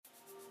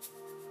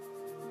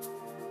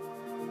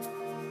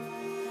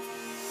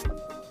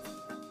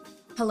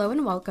Hello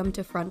and welcome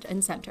to Front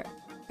Center,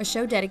 a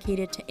show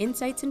dedicated to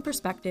insights and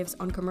perspectives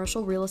on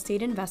commercial real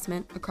estate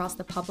investment across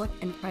the public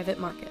and private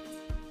markets.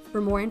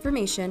 For more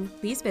information,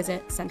 please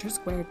visit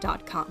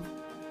CenterSquare.com.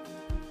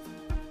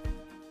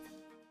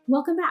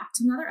 Welcome back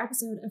to another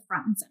episode of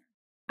Front Center.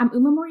 I'm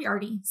Uma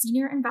Moriarity,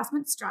 Senior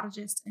Investment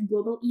Strategist and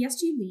Global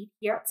ESG Lead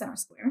here at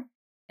CenterSquare,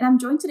 and I'm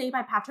joined today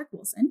by Patrick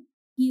Wilson.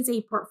 He is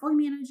a portfolio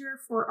manager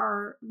for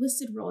our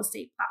listed real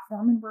estate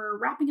platform, and we're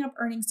wrapping up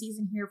earnings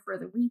season here for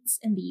the REITs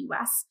in the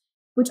US,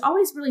 which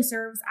always really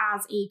serves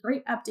as a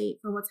great update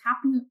for what's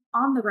happening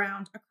on the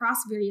ground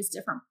across various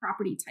different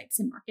property types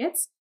and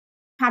markets.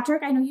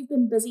 Patrick, I know you've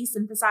been busy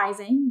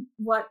synthesizing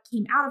what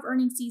came out of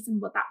earnings season,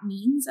 what that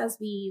means as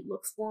we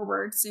look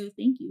forward. So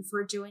thank you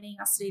for joining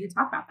us today to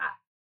talk about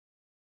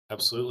that.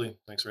 Absolutely.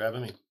 Thanks for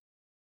having me.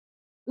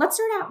 Let's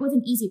start out with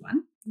an easy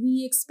one.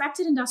 We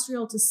expected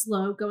industrial to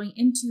slow going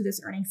into this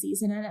earnings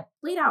season, and it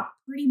played out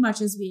pretty much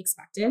as we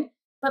expected.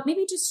 But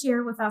maybe just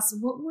share with us,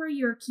 what were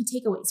your key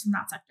takeaways from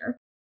that sector?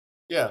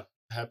 Yeah,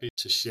 happy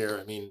to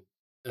share.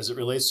 As it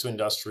relates to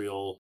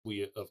industrial,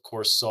 we of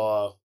course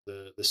saw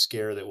the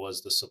scare that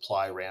was the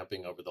supply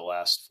ramping over the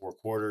last 4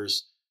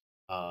 quarters.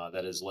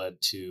 That has led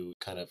to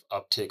kind of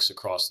upticks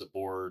across the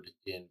board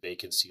in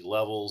vacancy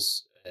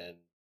levels. And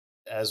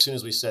as soon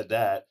as we said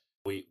that,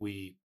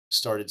 we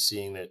started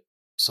seeing that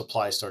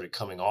supply started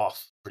coming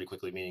off pretty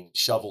quickly, meaning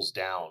shovels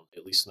down,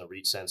 at least in the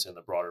REIT sense and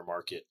the broader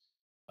market.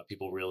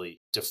 People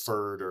really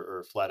deferred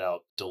or flat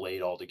out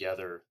delayed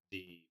altogether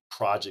the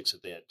projects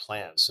that they had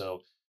planned.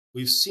 So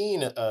we've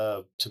seen,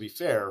 to be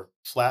fair,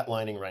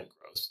 flatlining rent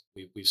growth.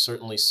 We've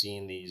certainly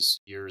seen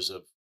these years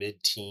of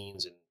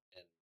mid-teens and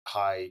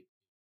high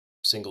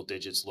single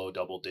digits, low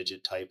double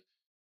digit type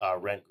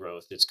rent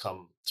growth that's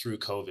come through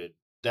COVID.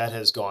 That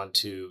has gone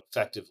to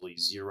effectively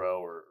zero,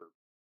 or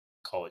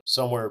call it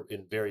somewhere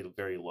in very,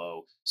 very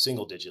low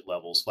single digit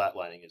levels.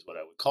 Flatlining is what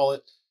I would call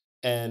it.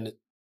 And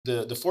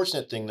the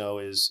fortunate thing, though,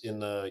 is in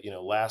the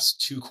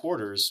last 2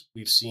 quarters,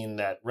 we've seen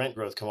that rent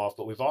growth come off,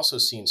 but we've also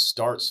seen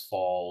starts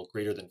fall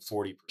greater than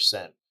 40%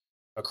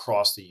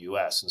 across the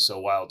U.S. And so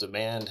while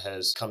demand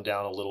has come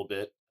down a little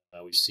bit,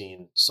 we've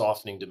seen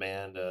softening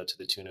demand to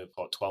the tune of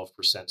about 12%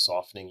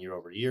 softening year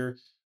over year.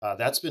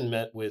 That's been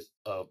met with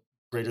a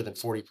greater than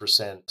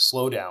 40%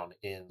 slowdown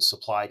in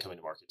supply coming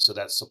to market. So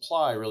that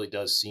supply really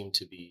does seem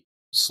to be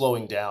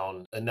slowing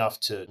down enough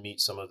to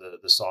meet some of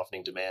the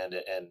softening demand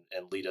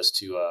and lead us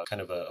to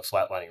kind of a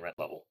flatlining rent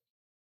level.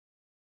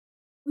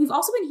 We've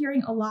also been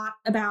hearing a lot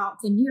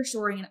about the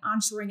nearshoring and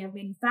onshoring of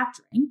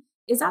manufacturing.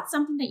 Is that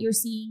something that you're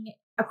seeing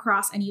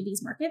across any of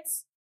these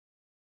markets?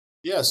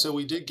 Yeah, so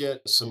we did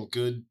get some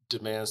good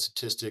demand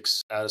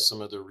statistics out of some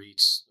of the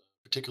REITs,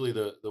 particularly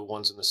the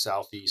ones in the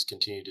Southeast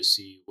continue to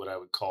see what I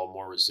would call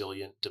more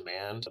resilient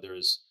demand.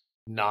 There's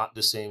not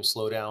the same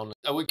slowdown.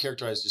 I would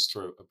characterize, just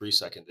for a brief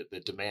second, that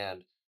the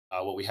demand,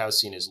 what we have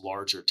seen is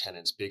larger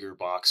tenants, bigger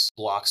blocks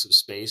of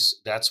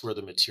space. That's where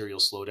the material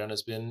slowdown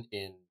has been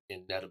in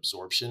net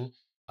absorption,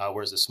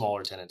 whereas the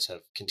smaller tenants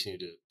have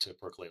continued to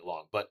percolate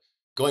along. But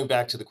going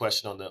back to the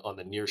question on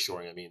the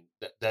nearshoring,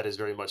 that has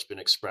very much been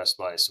expressed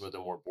by some of the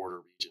more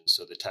border regions.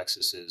 So the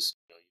Texases,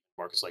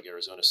 markets like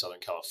Arizona,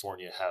 Southern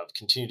California have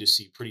continued to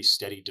see pretty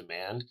steady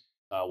demand,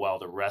 while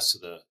the rest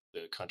of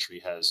the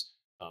country has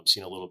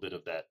seen a little bit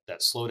of that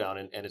slowdown.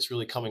 And it's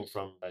really coming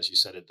from, as you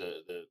said,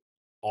 the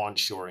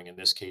onshoring in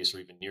this case, or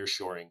even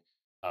nearshoring.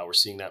 We're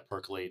seeing that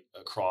percolate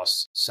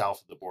across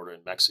south of the border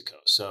in Mexico.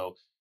 So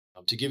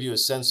to give you a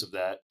sense of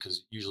that,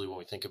 because usually when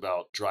we think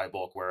about dry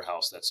bulk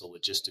warehouse, that's a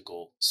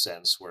logistical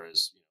sense,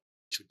 whereas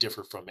which would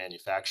differ from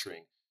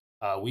manufacturing.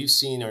 We've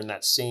seen in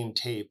that same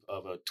tape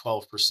of a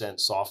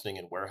 12% softening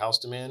in warehouse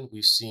demand,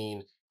 we've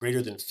seen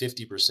greater than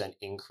 50%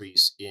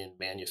 increase in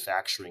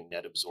manufacturing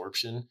net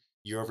absorption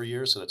year over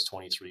year. So that's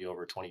 23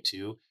 over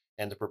 22.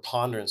 And the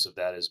preponderance of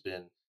that has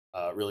been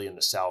really in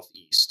the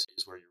Southeast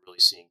is where you're really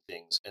seeing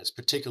things. And it's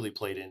particularly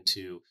played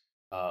into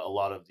a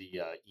lot of the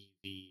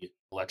EV,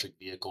 electric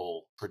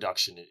vehicle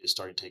production is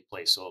starting to take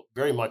place. So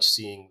very much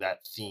seeing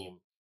that theme,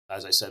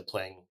 as I said,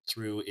 playing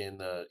through in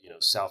the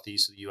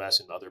southeast of the U.S.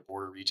 and other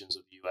border regions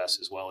of the U.S.,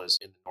 as well as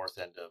in the north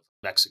end of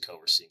Mexico,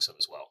 we're seeing some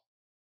as well.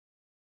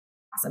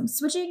 Awesome.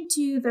 Switching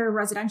to the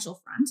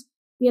residential front,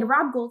 we had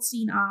Rob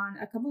Goldstein on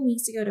a couple of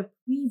weeks ago to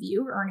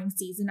preview earnings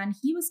season, and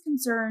he was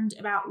concerned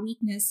about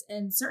weakness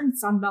in certain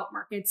Sunbelt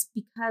markets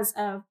because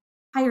of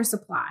higher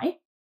supply.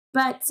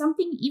 But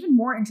something even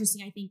more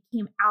interesting, I think,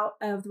 came out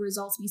of the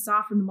results we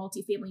saw from the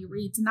multifamily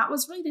REITs, and that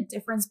was really the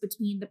difference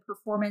between the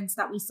performance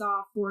that we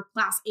saw for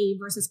Class A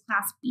versus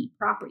Class B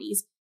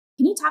properties.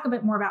 Can you talk a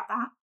bit more about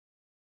that?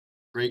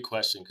 Great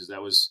question, because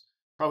that was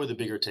probably the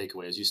bigger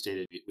takeaway. As you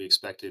stated, we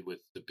expected with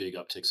the big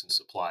upticks in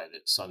supply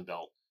that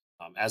Sunbelt,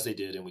 as they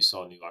did, and we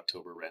saw new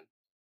October rent,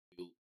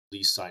 new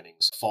lease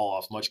signings fall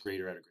off much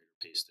greater at a greater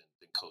pace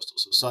than coastal.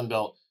 So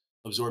Sunbelt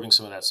absorbing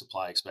some of that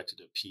supply, expected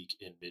to peak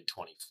in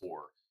mid-24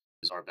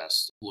 is our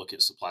best look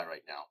at supply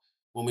right now.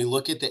 When we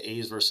look at the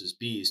A's versus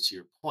B's, to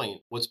your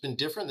point, what's been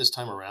different this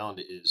time around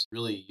is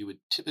really you would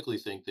typically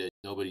think that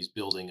nobody's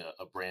building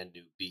a brand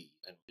new B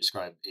and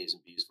describe A's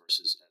and B's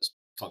versus as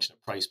function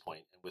of price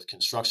point. And with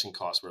construction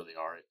costs where they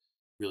are, it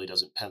really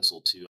doesn't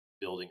pencil to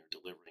building or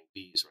delivering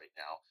Bs right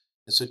now.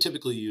 And so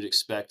typically you'd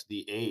expect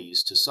the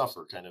As to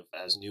suffer kind of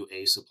as new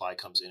A supply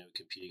comes in and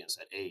compete against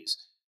that As.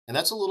 And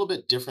that's a little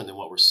bit different than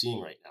what we're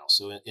seeing right now.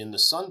 So in the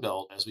Sun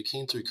Belt, as we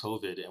came through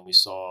COVID and we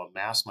saw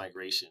mass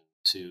migration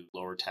to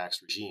lower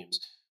tax regimes,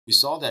 we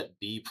saw that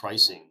B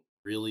pricing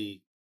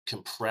really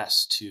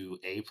compress to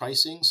A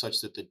pricing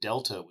such that the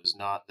delta was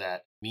not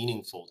that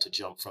meaningful to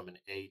jump from an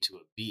A to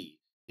a B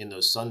in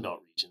those Sun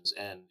Belt regions.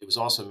 And it was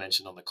also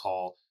mentioned on the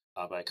call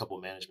by a couple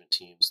of management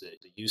teams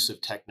that the use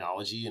of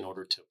technology in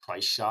order to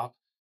price shop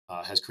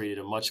has created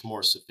a much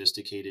more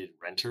sophisticated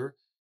renter,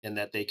 and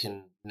that they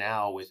can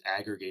now, with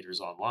aggregators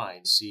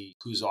online, see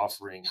who's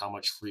offering how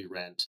much free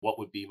rent, what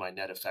would be my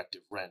net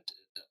effective rent,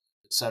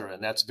 et cetera.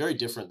 And that's very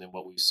different than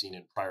what we've seen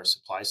in prior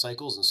supply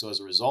cycles. And so as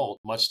a result,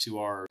 much to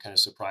our kind of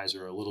surprise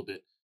or a little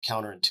bit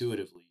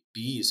counterintuitively,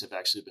 Bs have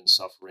actually been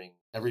suffering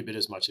every bit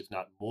as much, if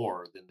not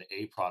more, than the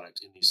A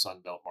product in these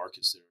Sun Belt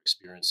markets that are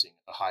experiencing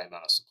a high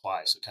amount of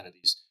supply. So kind of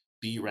these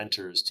B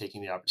renters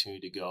taking the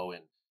opportunity to go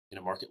and in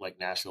a market like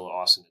Nashville or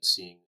Austin that's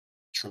seeing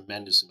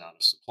tremendous amount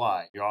of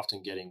supply, you're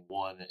often getting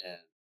 1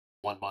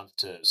 month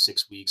to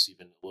 6 weeks,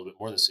 even a little bit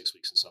more than 6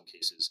 weeks in some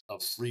cases,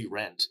 of free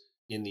rent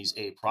in these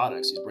A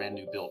products, these brand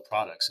new build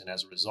products. And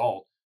as a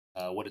result,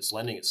 what it's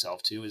lending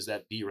itself to is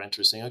that B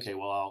renter saying, okay,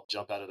 well, I'll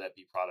jump out of that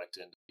B product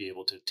and be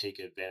able to take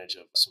advantage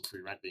of some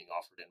free rent being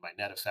offered. And my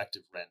net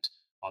effective rent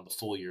on the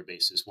full year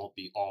basis won't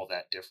be all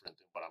that different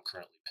than what I'm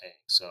currently paying.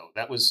 So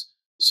that was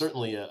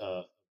certainly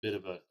a bit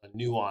of a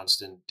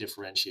nuanced and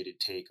differentiated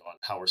take on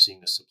how we're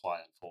seeing this supply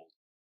unfold.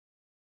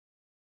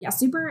 Yeah,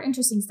 super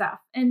interesting stuff.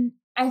 And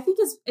I think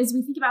as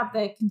we think about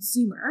the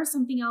consumer,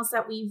 something else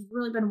that we've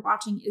really been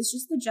watching is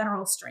just the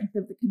general strength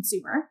of the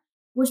consumer,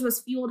 which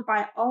was fueled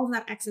by all of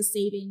that excess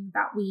saving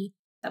that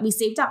we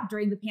saved up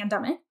during the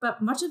pandemic.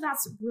 But much of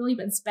that's really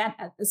been spent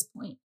at this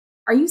point.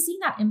 Are you seeing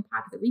that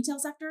impact the retail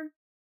sector?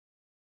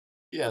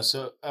 Yeah,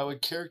 so I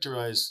would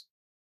characterize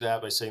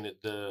that by saying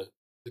that the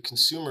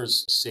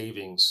consumer's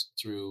savings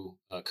through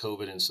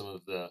COVID and some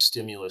of the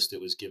stimulus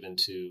that was given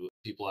to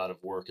people out of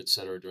work, et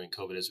cetera, during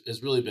COVID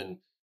has really been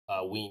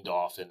weaned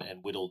off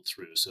and whittled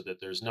through so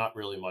that there's not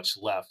really much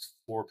left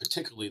for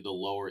particularly the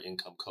lower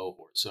income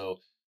cohort. So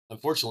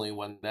unfortunately,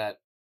 when that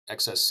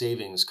excess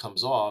savings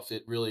comes off,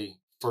 it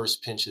really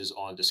first pinches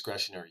on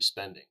discretionary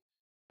spending.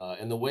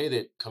 And the way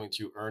that coming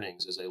through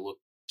earnings, as I look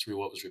through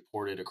what was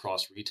reported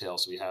across retail.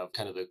 So we have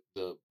kind of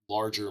the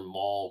larger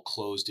mall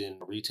closed in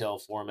retail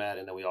format.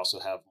 And then we also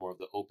have more of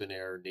the open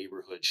air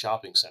neighborhood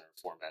shopping center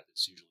format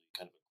that's usually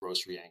kind of a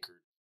grocery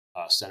anchored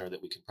center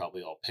that we can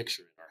probably all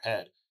picture in our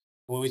head.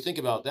 When we think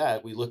about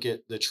that, we look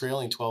at the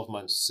trailing 12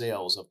 months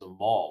sales of the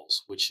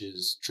malls, which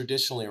is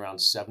traditionally around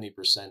 70%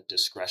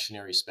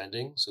 discretionary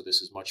spending. So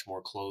this is much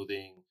more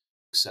clothing,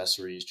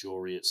 accessories,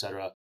 jewelry, et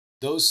cetera.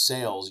 Those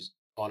sales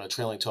on a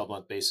trailing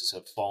 12-month basis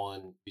have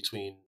fallen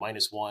between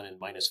 -1 and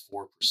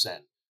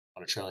 -4%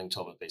 on a trailing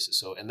 12-month basis.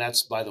 So, and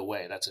that's, by the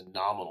way, that's a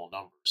nominal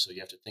number. So you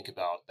have to think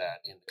about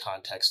that in the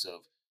context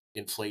of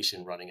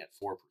inflation running at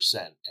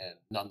 4%. And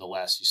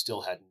nonetheless, you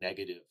still had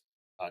negative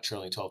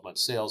trailing 12-month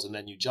sales. And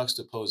then you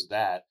juxtapose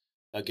that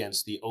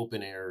against the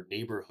open air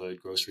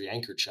neighborhood grocery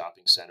anchored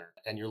shopping center.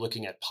 And you're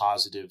looking at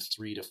positive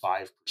 3 to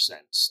 5%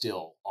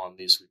 still on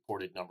these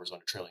reported numbers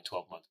on a trailing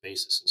 12-month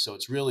basis. And so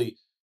it's really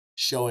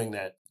showing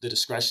that the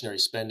discretionary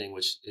spending,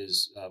 which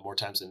is more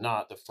times than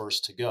not the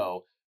first to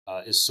go,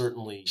 is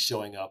certainly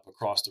showing up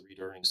across the REIT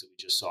earnings that we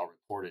just saw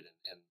reported.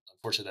 And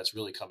unfortunately, that's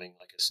really coming,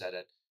 like I said,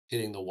 at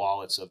hitting the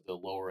wallets of the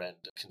lower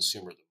end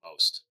consumer the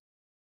most.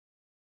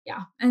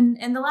 Yeah.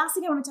 And the last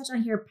thing I want to touch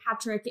on here,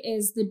 Patrick,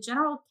 is the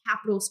general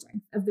capital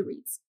strength of the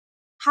REITs.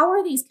 How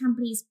are these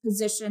companies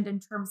positioned in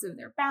terms of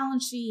their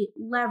balance sheet,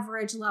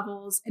 leverage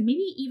levels, and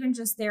maybe even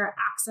just their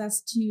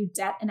access to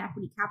debt and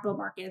equity capital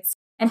markets?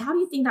 And how do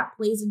you think that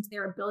plays into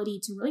their ability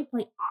to really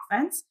play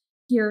offense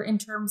here in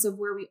terms of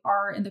where we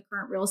are in the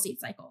current real estate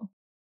cycle?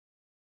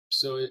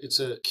 So it's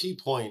a key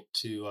point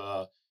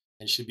to,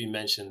 and should be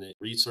mentioned that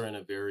REITs are in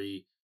a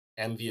very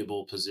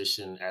enviable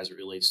position as it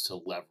relates to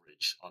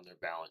leverage on their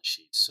balance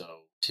sheet.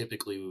 So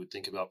typically we would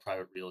think about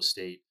private real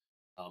estate.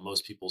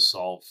 Most people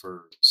solve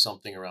for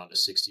something around a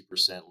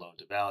 60% loan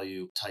to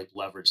value type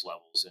leverage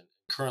levels. And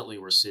currently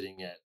we're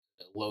sitting at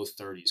low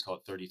 30s, call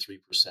it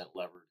 33%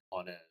 levered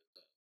on a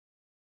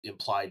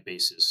implied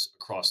basis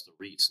across the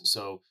REITs. And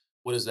so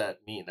what does that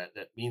mean?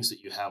 That means that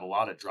you have a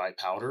lot of dry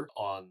powder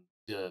on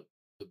the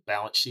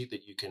balance sheet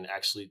that you can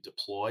actually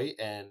deploy.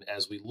 And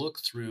as we look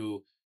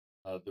through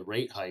the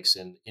rate hikes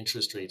and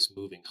interest rates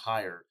moving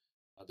higher,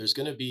 there's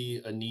going to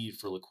be a need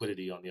for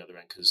liquidity on the other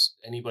end, because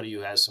anybody who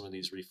has some of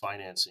these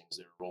refinancings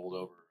that are rolled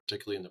over,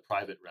 particularly in the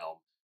private realm,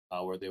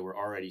 where they were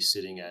already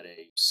sitting at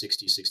a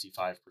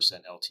 60-65%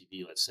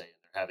 LTV, let's say, and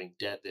they're having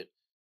debt that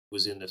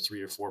was in the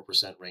 3 or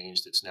 4%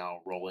 range that's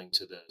now rolling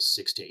to the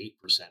 6 to 8%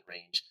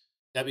 range,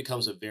 that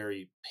becomes a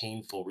very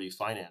painful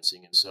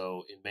refinancing. And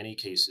so in many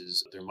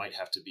cases, there might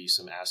have to be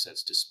some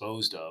assets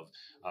disposed of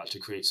to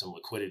create some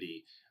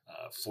liquidity.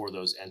 for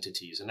those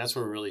entities. And that's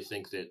where we really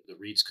think that the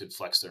REITs could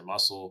flex their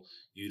muscle,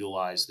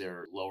 utilize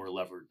their lower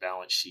levered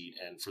balance sheet.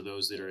 And for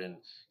those that are in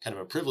kind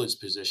of a privileged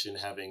position,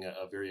 having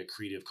a very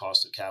accretive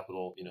cost of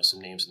capital,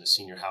 some names in the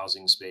senior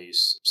housing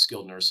space,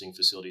 skilled nursing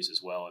facilities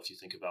as well. If you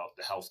think about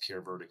the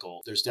healthcare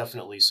vertical, there's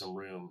definitely some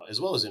room,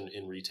 as well as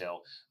in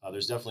retail,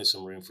 there's definitely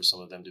some room for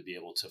some of them to be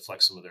able to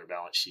flex some of their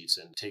balance sheets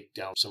and take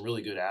down some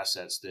really good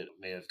assets that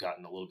may have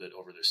gotten a little bit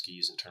over their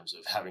skis in terms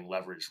of having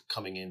leverage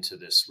coming into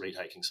this rate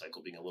hiking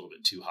cycle being a little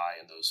bit too high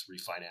and those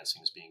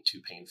refinancings being too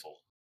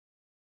painful.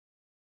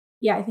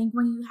 Yeah, I think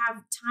when you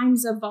have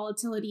times of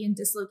volatility and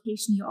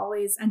dislocation, you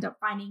always end up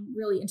finding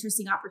really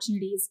interesting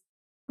opportunities.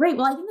 Great.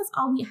 Well, I think that's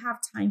all we have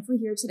time for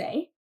here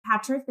today.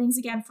 Patrick, thanks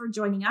again for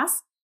joining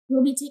us.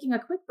 We'll be taking a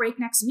quick break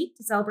next week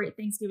to celebrate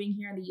Thanksgiving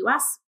here in the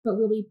US, but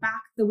we'll be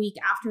back the week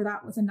after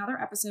that with another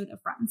episode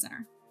of Front and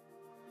Center.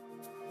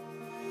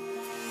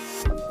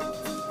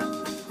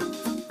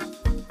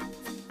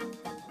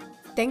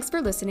 Thanks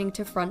for listening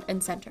to Front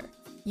and Center.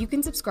 You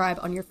can subscribe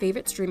on your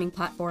favorite streaming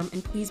platform,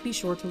 and please be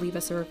sure to leave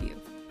us a review.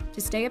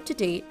 To stay up to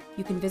date,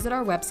 you can visit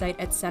our website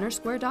at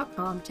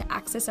CenterSquare.com to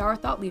access our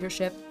thought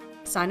leadership,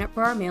 sign up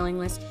for our mailing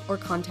list, or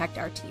contact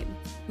our team.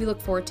 We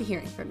look forward to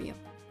hearing from you.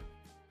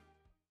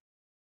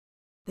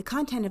 The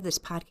content of this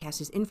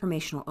podcast is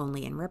informational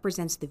only and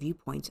represents the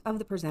viewpoints of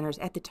the presenters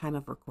at the time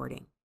of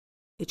recording.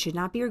 It should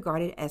not be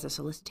regarded as a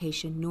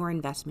solicitation nor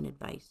investment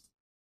advice.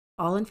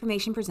 All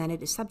information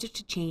presented is subject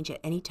to change at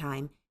any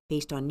time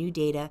based on new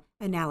data,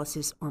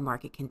 analysis, or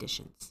market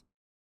conditions.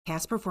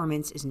 Past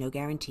performance is no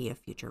guarantee of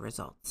future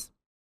results.